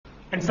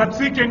And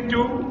subsequent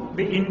to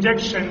the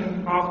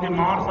injection of the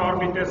Mars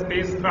orbiter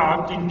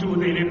spacecraft into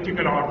the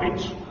elliptical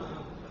orbit,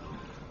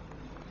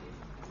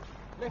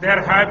 they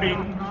are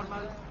having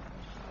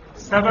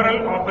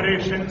several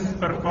operations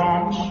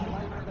performed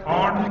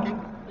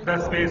on the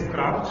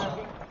spacecraft.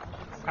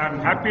 I am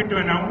happy to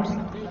announce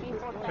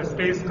the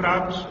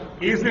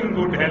spacecraft is in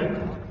good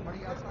health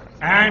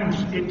and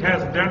it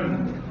has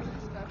done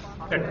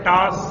the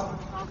tasks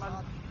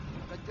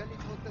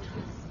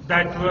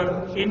that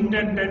were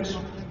intended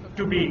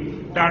to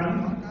be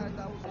done.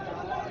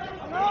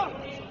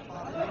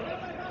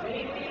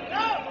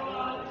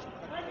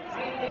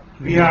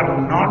 We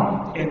are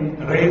not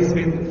in race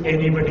with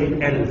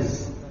anybody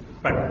else,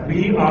 but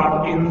we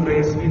are in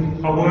race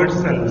with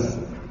ourselves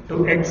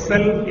to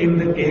excel in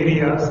the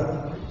areas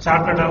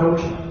charted out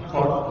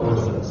for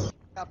ourselves.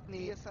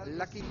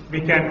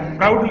 We can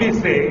proudly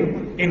say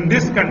in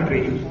this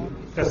country,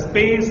 the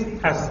space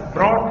has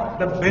brought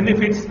the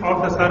benefits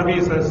of the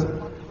services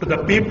to the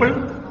people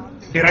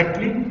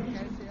directly,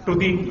 to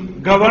the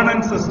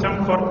governance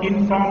system for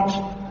informed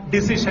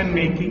decision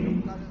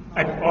making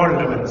at all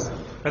levels.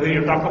 Whether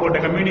you talk about the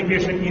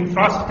communication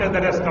infrastructure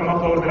that has come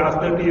up over the last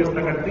 30 years in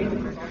the country,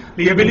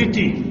 the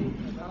ability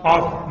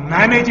of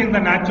managing the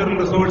natural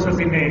resources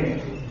in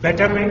a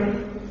better way,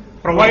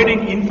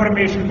 providing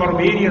information for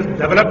various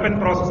development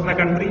processes in the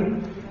country,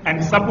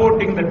 and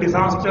supporting the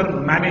disaster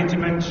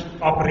management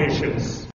operations.